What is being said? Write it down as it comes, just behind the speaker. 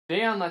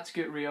Today on Let's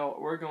Get Real,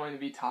 we're going to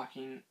be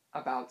talking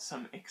about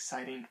some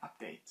exciting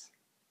updates.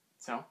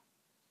 So,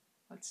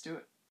 let's do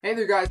it. Hey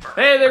there guys.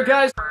 Hey there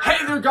guys!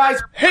 Hey there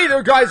guys. Hey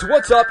there guys,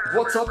 what's up?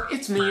 What's up?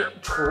 It's me,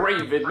 Trey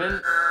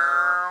Vidman.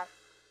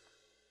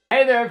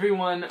 Hey there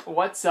everyone,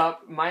 what's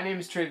up? My name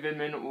is Trey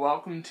Vidman.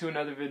 Welcome to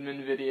another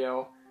Vidman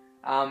video.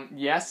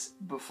 Yes,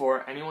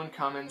 before anyone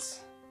comments,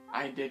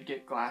 I did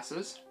get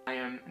glasses. I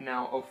am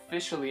now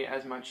officially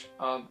as much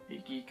of a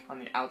geek on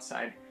the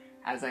outside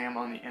as I am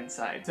on the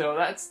inside. So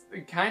that's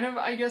kind of,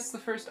 I guess, the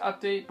first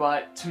update.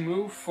 But to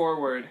move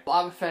forward,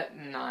 Blobafett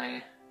and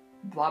I...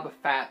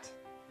 Blobafett...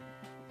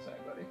 Sorry,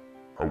 buddy.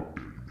 How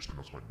dare you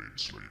mispronounce my name,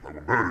 slave? I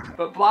will murder you.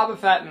 But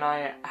Blobafett and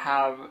I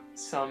have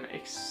some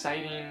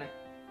exciting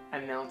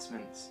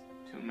announcements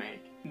to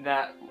make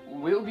that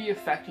will be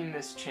affecting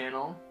this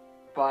channel,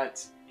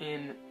 but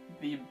in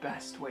the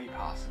best way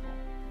possible.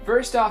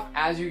 First off,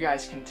 as you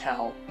guys can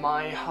tell,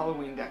 my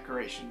Halloween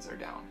decorations are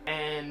down.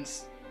 And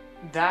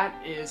that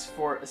is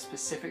for a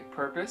specific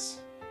purpose.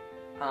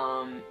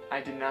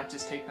 I did not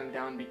just take them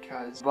down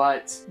because,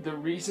 but the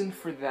reason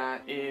for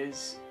that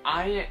is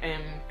I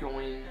am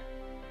going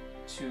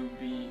to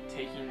be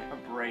taking a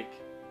break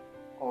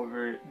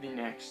over the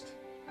next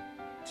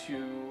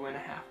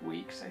 2.5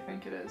 weeks, I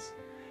think it is.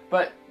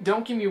 But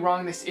don't get me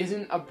wrong, this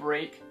isn't a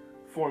break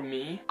for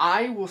me.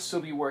 I will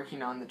still be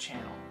working on the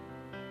channel,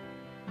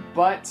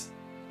 but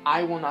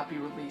I will not be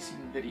releasing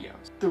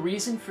videos. The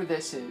reason for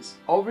this is,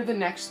 over the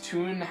next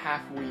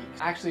 2.5 weeks,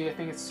 actually I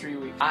think it's 3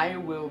 weeks, I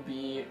will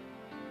be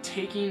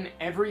taking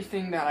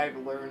everything that I've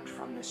learned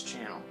from this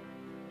channel.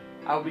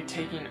 I'll be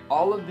taking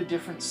all of the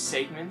different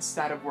segments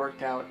that have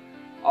worked out,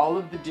 all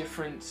of the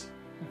different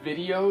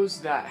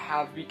videos that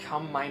have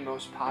become my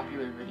most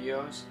popular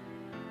videos,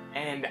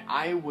 and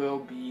I will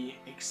be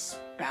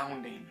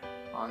expounding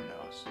on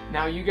those.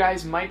 Now you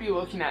guys might be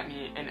looking at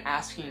me and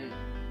asking,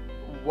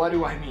 what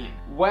do I mean?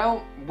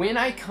 Well, when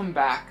I come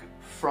back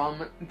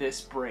from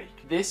this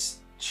break, this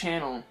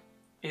channel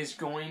is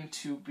going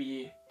to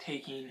be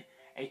taking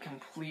a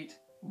complete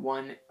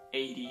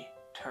 180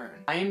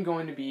 turn. I am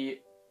going to be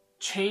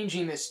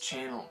changing this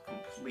channel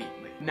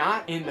completely.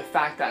 Not in the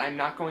fact that I'm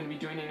not going to be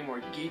doing any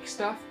more geek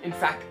stuff. In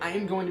fact, I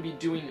am going to be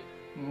doing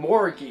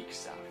more geek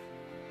stuff.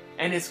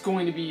 And it's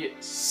going to be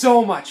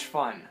so much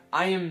fun.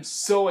 I am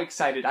so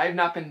excited. I have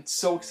not been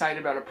so excited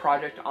about a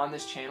project on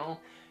this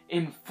channel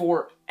in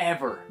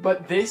forever.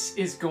 But this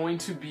is going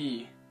to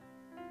be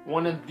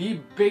one of the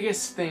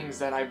biggest things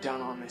that I've done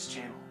on this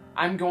channel.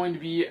 I'm going to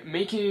be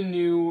making a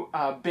new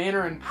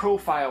banner and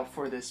profile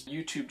for this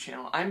YouTube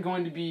channel. I'm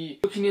going to be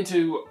looking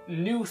into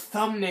new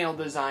thumbnail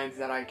designs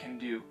that I can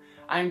do.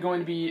 I'm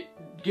going to be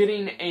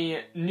getting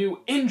a new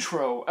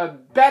intro, a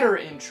better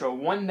intro,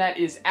 one that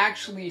is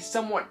actually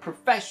somewhat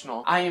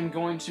professional. I am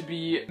going to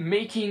be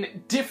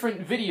making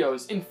different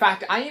videos. In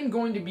fact, I am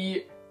going to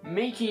be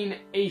making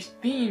a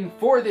theme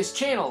for this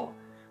channel,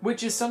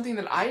 which is something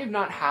that I have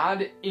not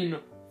had in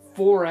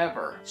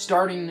forever,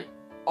 starting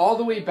all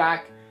the way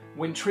back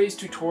when Trey's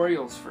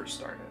Tutorials first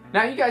started.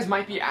 Now you guys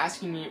might be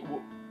asking me,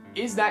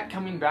 is that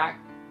coming back?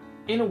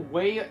 In a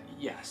way,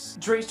 yes.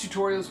 Trey's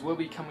Tutorials will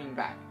be coming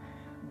back,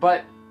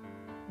 but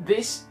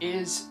this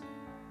is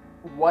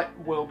what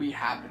will be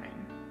happening.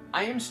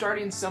 I am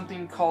starting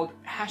something called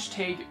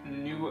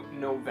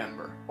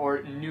 #NewNovember,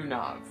 or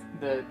NewNov,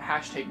 the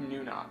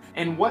 #NewNov.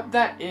 And what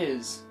that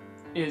is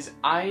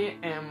I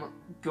am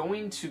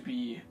going to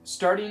be,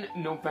 starting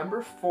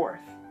November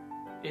 4th,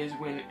 is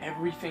when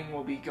everything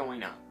will be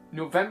going up.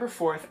 November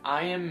 4th,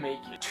 I am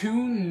making 2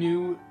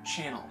 new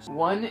channels.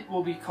 One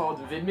will be called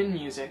Vidman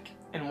Music,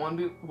 and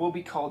one will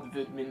be called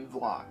Vidman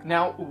Vlog.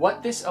 Now,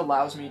 what this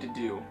allows me to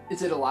do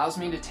is it allows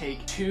me to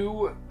take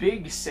 2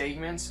 big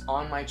segments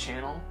on my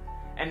channel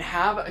and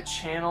have a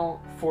channel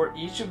for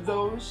each of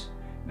those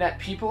that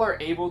people are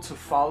able to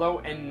follow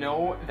and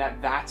know that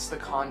that's the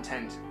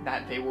content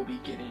that they will be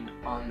getting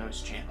on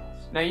those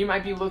channels. Now, you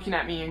might be looking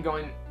at me and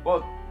going,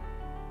 well,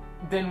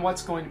 then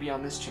what's going to be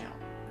on this channel?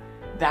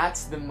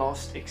 That's the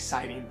most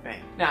exciting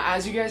thing. Now,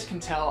 as you guys can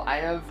tell, I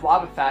have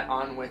Blobafett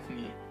on with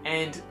me.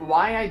 And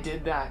why I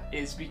did that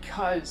is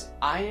because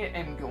I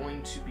am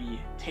going to be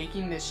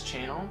taking this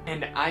channel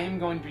and I am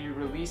going to be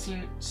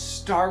releasing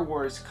Star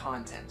Wars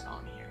content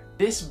on here.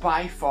 This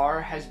by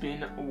far has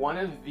been one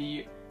of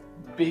the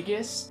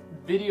biggest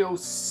video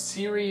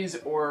series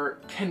or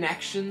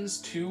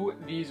connections to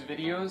these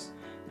videos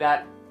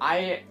that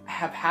I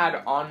have had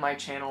on my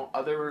channel,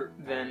 other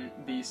than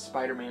the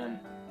Spider-Man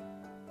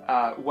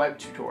web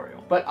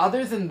tutorial. But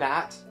other than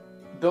that,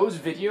 those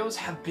videos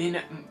have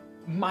been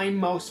my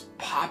most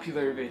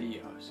popular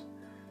videos.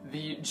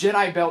 The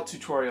Jedi Belt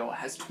tutorial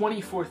has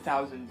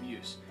 24,000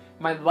 views.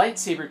 My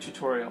lightsaber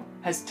tutorial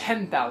has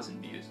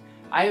 10,000 views.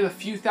 I have a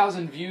few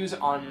thousand views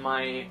on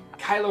my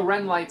Kylo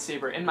Ren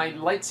lightsaber and my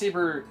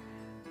lightsaber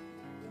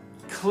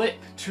clip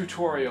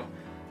tutorial.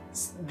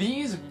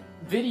 These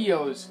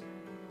videos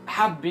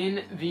have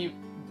been the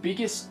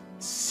biggest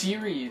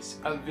series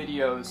of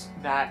videos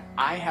that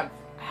I have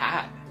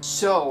had.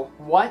 So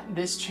what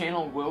this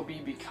channel will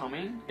be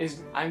becoming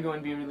is I'm going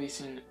to be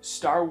releasing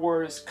Star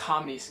Wars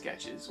comedy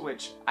sketches,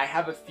 which I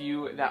have a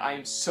few that I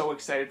am so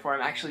excited for.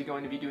 I'm actually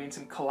going to be doing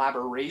some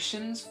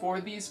collaborations for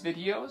these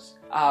videos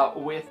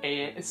with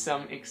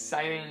some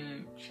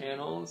exciting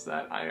channels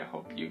that I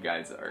hope you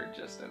guys are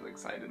just as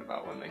excited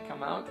about when they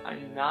come out.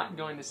 I'm not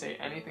going to say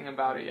anything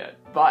about it yet,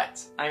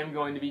 but I am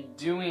going to be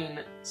doing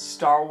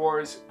Star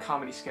Wars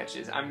comedy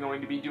sketches. I'm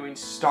going to be doing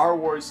Star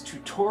Wars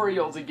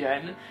tutorials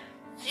again.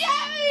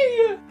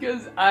 Yay!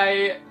 Because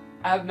I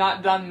have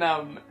not done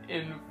them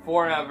in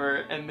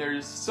forever, and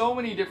there's so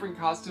many different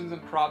costumes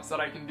and props that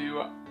I can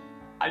do.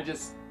 I'm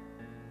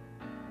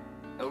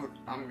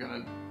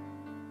gonna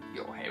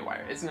go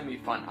haywire. It's gonna be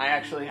fun. I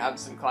actually have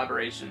some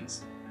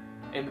collaborations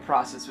in the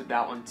process with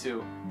that one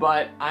too.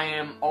 But I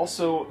am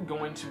also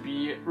going to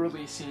be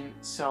releasing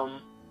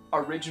some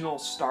original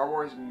Star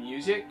Wars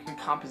music and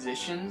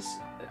compositions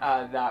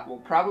that will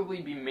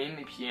probably be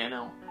mainly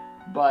piano,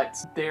 but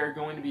they're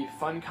going to be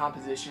fun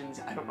compositions.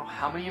 I don't know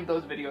how many of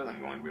those videos I'm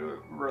going to be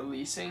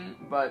releasing,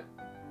 but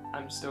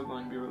I'm still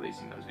going to be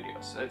releasing those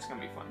videos, so it's going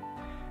to be fun.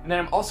 And then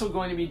I'm also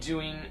going to be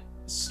doing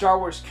Star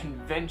Wars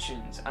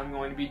conventions. I'm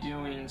going to be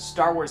doing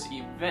Star Wars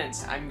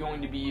events. I'm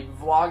going to be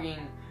vlogging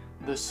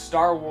the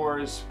Star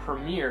Wars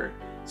premiere.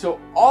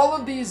 So all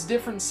of these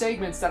different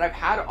segments that I've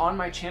had on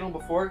my channel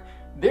before,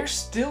 they're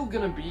still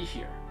going to be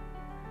here.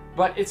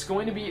 But it's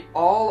going to be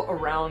all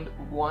around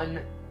one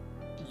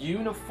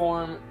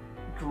uniform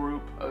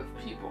group of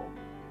people,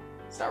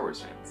 Star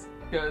Wars fans,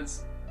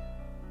 because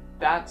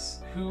that's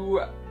who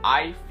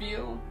I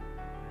feel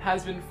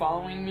has been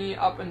following me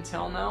up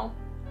until now.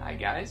 Hi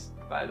guys,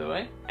 by the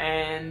way.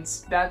 And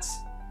that's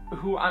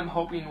who I'm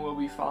hoping will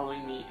be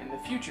following me in the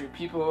future.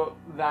 People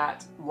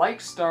that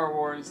like Star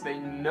Wars, they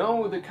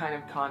know the kind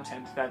of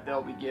content that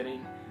they'll be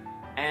getting,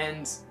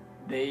 and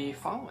they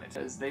follow it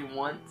because they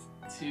want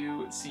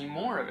to see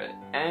more of it.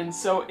 And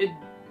so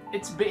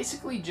it's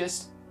basically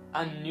just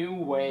a new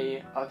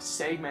way of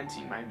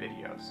segmenting my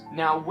videos.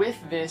 Now with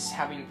this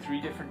having 3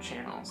 different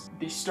channels,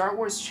 the Star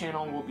Wars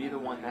channel will be the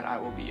one that I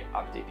will be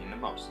updating the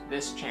most.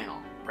 This channel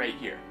right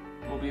here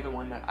will be the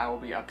one that I will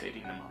be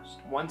updating the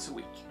most. Once a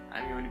week.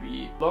 I'm going to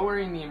be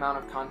lowering the amount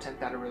of content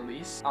that I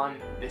release on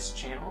this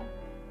channel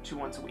to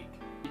once a week,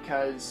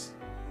 because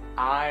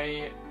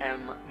I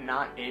am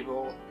not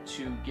able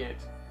to get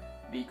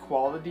the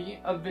quality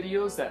of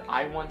videos that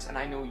I want and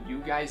I know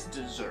you guys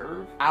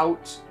deserve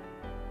out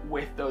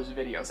with those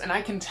videos. And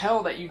I can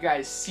tell that you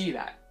guys see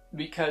that,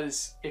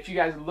 because if you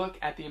guys look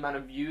at the amount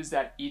of views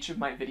that each of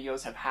my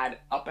videos have had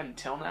up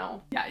until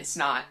now, yeah, it's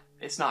not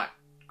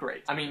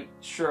great. I mean,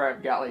 sure,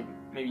 I've got like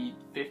maybe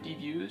 50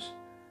 views,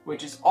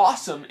 which is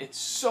awesome. It's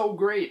so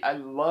great. I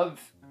love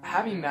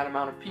having that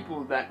amount of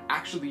people that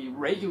actually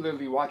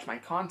regularly watch my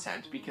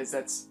content, because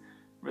that's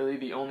really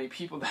the only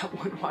people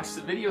that would watch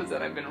the videos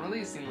that I've been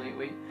releasing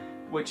lately,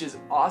 which is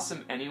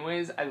awesome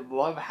anyways. I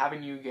love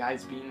having you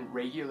guys being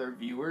regular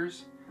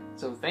viewers,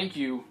 so thank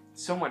you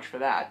so much for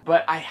that.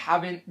 But I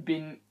haven't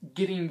been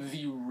getting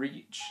the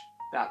reach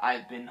that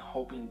I've been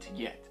hoping to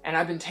get. And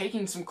I've been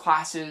taking some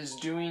classes,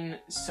 doing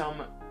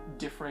some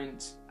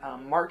different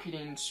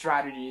marketing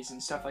strategies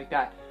and stuff like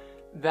that,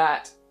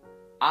 that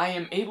I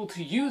am able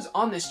to use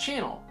on this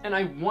channel, and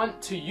I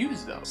want to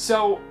use those.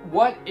 So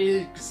what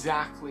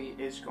exactly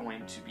is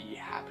going to be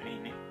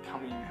happening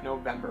coming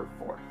November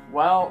 4th?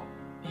 Well,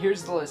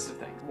 here's the list of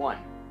things. 1,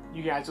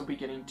 you guys will be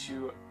getting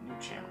 2 new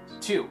channels.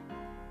 2,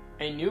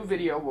 a new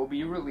video will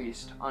be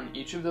released on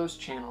each of those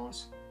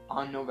channels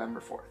on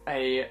November 4th.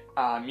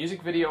 A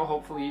music video,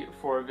 hopefully,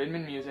 for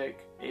Vidman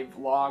Music, a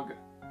vlog,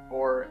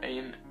 or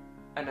an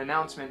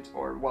announcement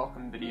or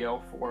welcome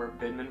video for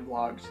Vidman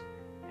Vlogs,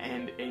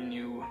 and a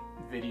new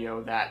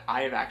video that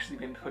I have actually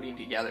been putting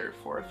together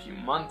for a few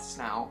months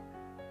now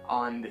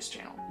on this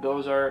channel.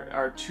 Those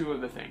are 2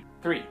 of the things.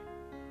 3,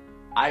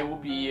 I will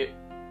be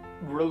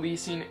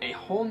releasing a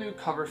whole new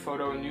cover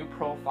photo, new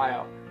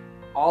profile,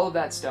 all of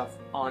that stuff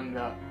on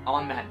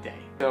that day.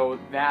 So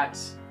that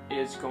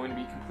is going to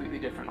be completely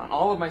different on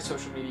all of my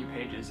social media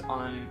pages,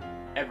 on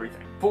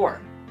everything.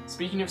 4,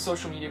 speaking of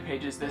social media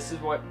pages, this is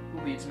what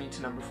leads me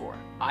to number 4.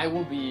 I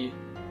will be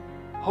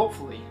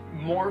hopefully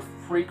more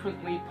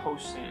frequently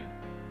posting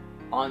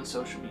on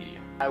social media.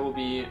 I will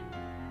be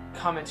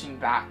commenting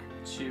back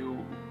to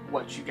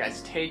what you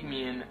guys tag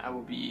me in. I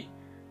will be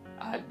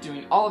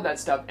doing all of that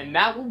stuff, and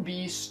that will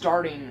be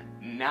starting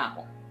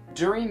now.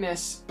 During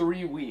this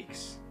 3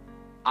 weeks,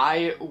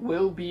 I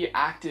will be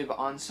active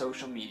on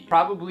social media.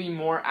 Probably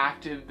more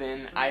active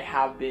than I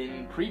have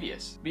been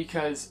previous,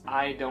 because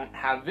I don't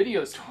have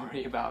videos to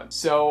worry about.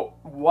 So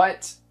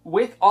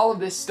with all of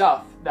this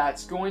stuff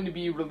that's going to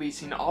be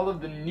releasing, all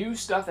of the new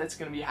stuff that's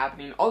going to be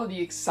happening, all of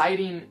the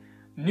exciting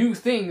new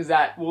things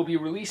that we'll be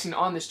releasing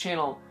on this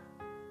channel,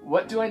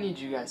 what do I need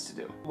you guys to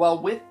do?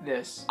 Well, with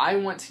this, I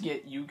want to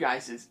get you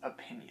guys'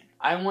 opinion.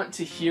 I want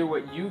to hear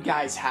what you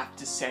guys have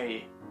to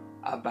say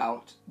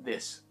about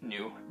this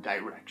new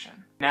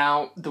direction.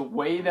 Now, the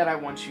way that I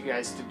want you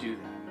guys to do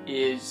that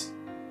is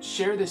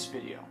share this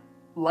video.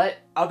 Let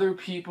other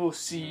people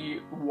see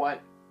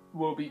what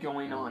will be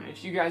going on.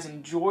 If you guys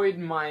enjoyed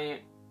my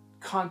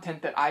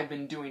content that I've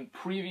been doing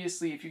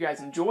previously, if you guys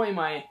enjoy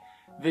my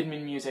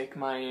Vidman music,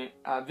 my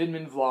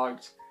Vidman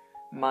vlogs,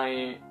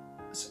 my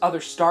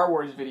other Star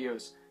Wars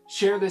videos,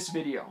 share this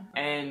video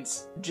and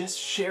just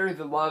share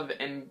the love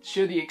and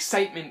share the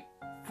excitement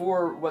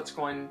for what's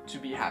going to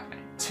be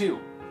happening. 2,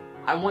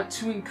 I want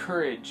to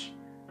encourage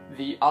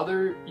the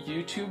other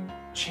YouTube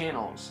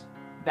channels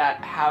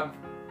that have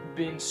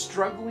been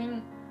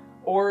struggling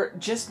or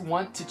just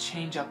want to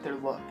change up their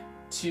look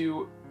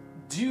to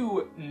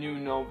do New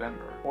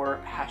November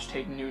or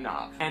hashtag New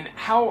Nov. And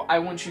how I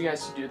want you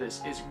guys to do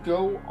this is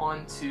go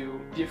on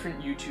to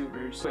different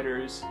YouTubers,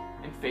 Twitters,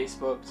 and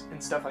Facebooks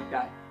and stuff like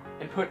that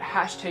and put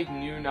hashtag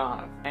New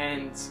Nov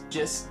and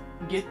just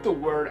get the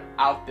word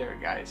out there,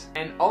 guys.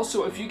 And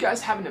also, if you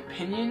guys have an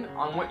opinion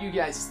on what you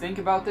guys think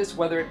about this,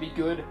 whether it be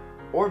good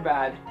or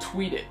bad,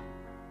 tweet it.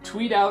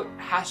 Tweet out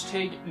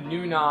hashtag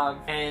New Nov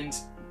and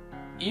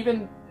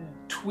even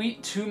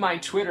tweet to my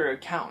Twitter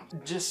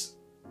account. Just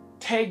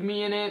tag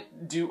me in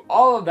it, do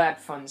all of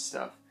that fun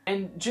stuff,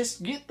 and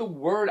just get the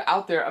word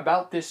out there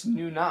about this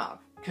New Nov,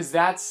 because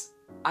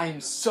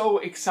I'm so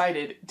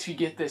excited to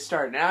get this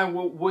started, and I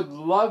would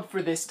love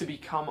for this to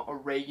become a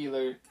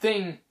regular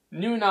thing.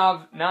 New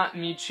Nov, not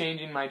me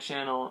changing my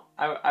channel.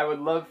 I would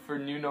love for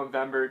New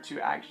November to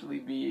actually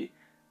be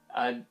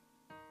a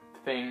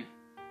thing.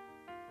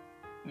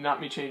 Not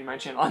me changing my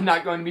channel. I'm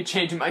not going to be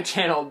changing my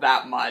channel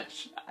that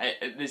much.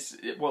 This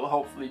will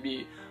hopefully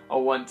be a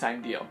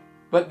one-time deal.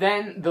 But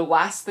then the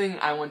last thing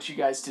I want you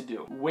guys to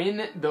do,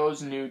 when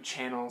those new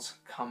channels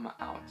come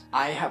out,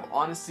 I have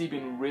honestly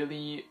been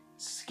really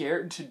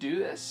scared to do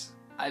this.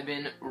 I've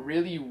been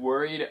really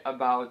worried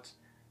about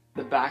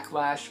the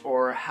backlash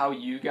or how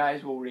you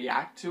guys will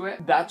react to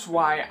it. That's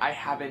why I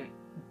haven't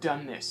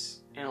done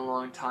this in a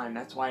long time.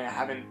 That's why I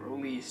haven't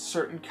released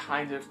certain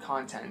kinds of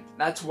content.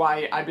 That's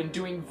why I've been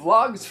doing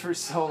vlogs for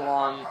so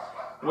long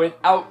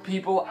without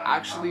people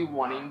actually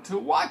wanting to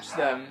watch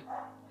them,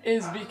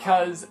 is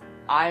because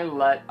I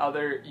let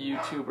other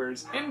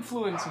YouTubers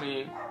influence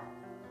me,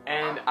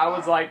 and I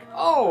was like,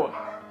 oh,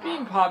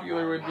 being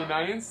popular would be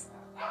nice.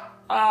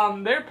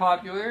 They're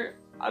popular,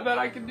 I bet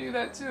I could do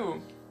that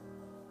too.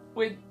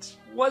 Which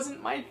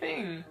wasn't my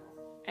thing,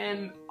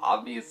 and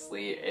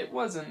obviously it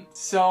wasn't.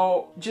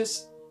 So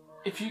just,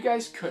 if you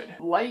guys could,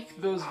 like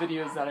those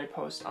videos that I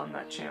post on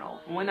that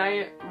channel. When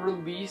I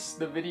release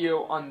the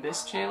video on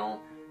this channel,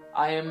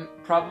 I am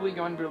probably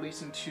going to be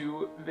releasing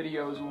 2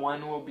 videos.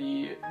 One will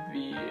be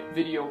the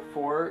video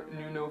for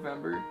New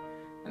November,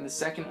 and the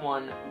second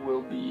one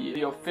will be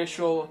the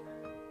official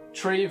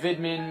Trey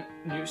Vidman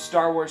new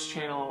Star Wars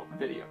channel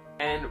video.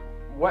 And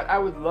what I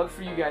would love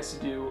for you guys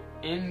to do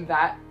in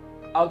that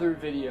other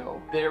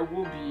video, there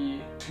will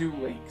be 2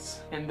 links,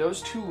 and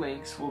those 2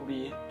 links will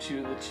be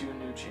to the 2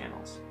 new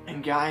channels.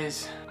 And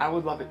guys, I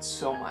would love it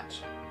so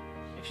much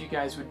if you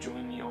guys would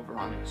join me over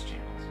on those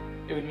channels.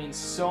 It would mean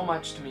so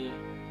much to me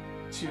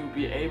to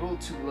be able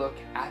to look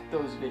at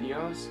those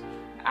videos,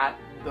 at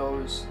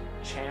those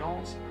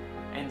channels,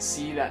 and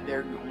see that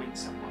they're going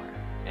somewhere,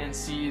 and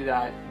see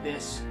that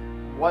this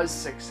was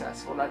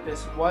successful, that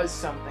this was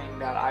something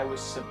that I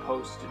was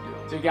supposed to do.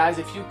 So guys,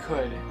 if you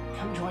could,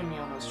 come join me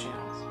on those channels.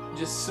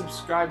 Just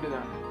subscribe to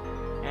them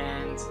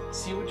and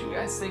see what you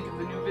guys think of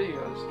the new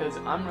videos, because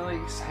I'm really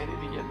excited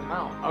to get them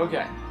out.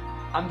 Okay,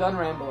 I'm done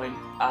rambling.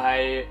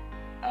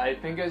 I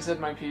think I said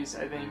my piece.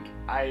 I think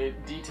I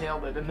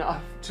detailed it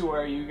enough to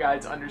where you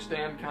guys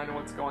understand kind of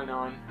what's going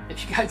on.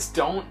 If you guys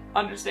don't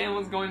understand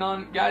what's going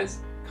on, guys,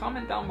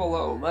 comment down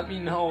below. Let me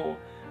know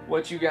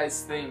what you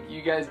guys think.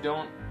 You guys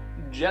don't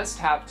just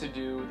have to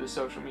do the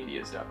social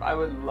media stuff. I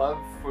would love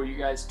for you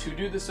guys to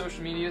do the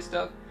social media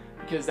stuff,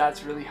 because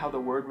that's really how the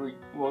word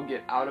will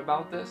get out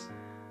about this.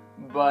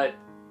 But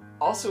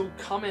also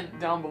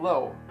comment down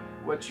below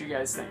what you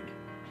guys think,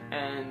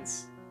 and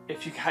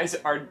if you guys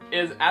are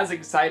as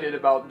excited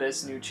about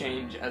this new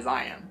change as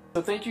I am.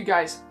 So thank you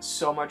guys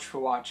so much for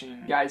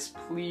watching. Guys,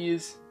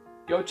 please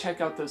go check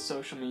out those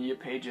social media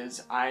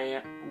pages.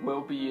 I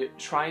will be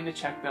trying to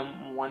check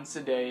them once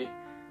a day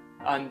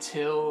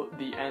until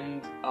the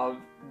end of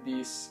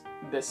this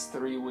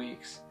 3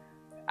 weeks.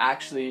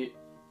 Actually,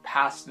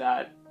 past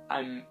that,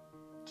 I'm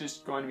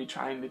just going to be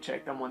trying to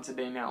check them once a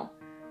day now.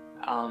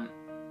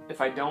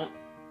 If I don't,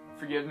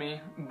 forgive me,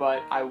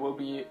 but I will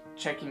be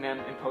checking them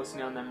and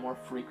posting on them more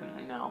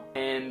frequently now.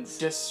 And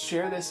just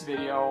share this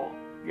video,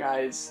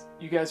 guys.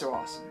 You guys are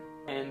awesome.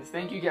 And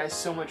thank you guys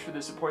so much for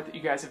the support that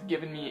you guys have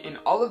given me in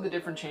all of the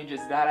different changes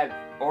that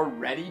I've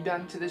already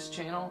done to this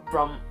channel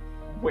from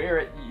where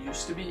it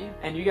used to be.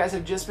 And you guys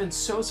have just been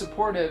so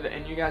supportive,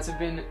 and you guys have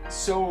been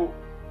so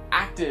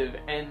active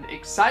and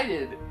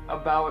excited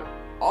about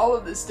all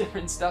of this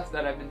different stuff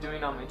that I've been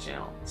doing on my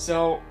channel.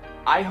 So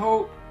I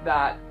hope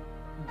that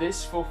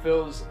this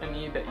fulfills a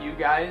need that you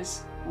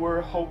guys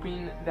were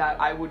hoping that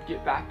I would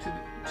get back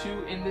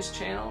to in this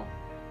channel,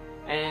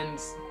 and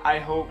I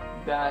hope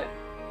that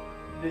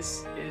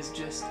this is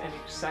just an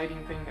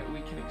exciting thing that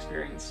we can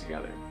experience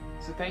together.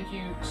 So thank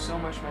you so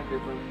much, my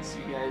Vidlings.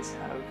 You guys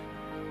have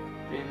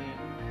been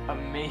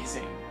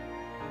amazing.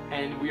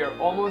 And we are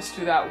almost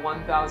to that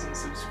 1,000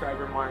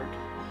 subscriber mark,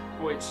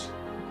 which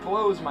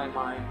blows my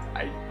mind.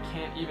 I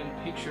can't even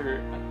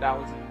picture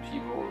 1,000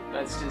 people.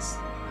 That's just,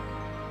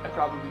 I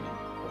probably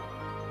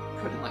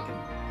put in like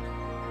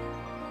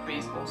a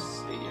baseball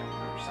stadium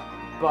or something.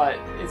 But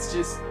it's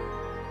just,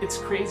 it's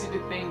crazy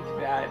to think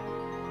that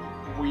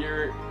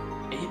we're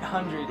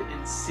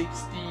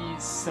 860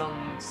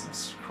 some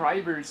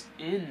subscribers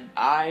in.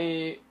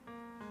 I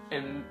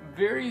am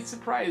very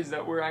surprised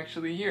that we're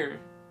actually here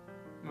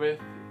with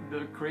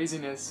the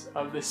craziness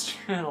of this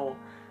channel.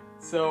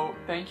 So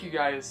thank you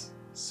guys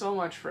so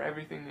much for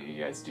everything that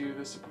you guys do.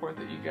 The support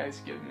that you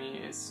guys give me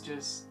is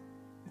just,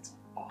 it's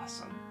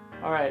awesome.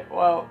 Alright,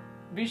 well,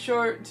 be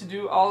sure to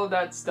do all of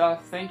that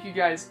stuff. Thank you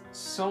guys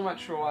so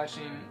much for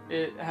watching.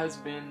 It has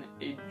been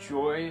a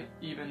joy,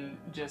 even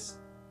just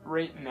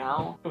right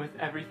now, with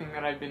everything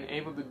that I've been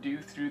able to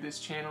do through this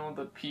channel,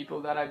 the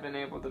people that I've been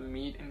able to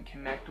meet and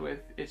connect with.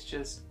 It's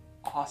just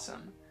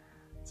awesome.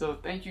 So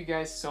thank you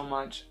guys so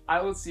much.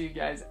 I will see you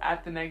guys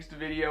at the next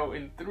video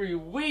in 3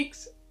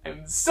 weeks.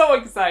 I'm so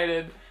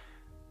excited.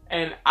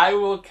 And I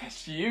will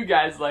catch you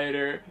guys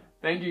later.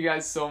 Thank you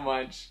guys so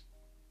much.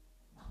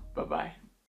 Bye-bye.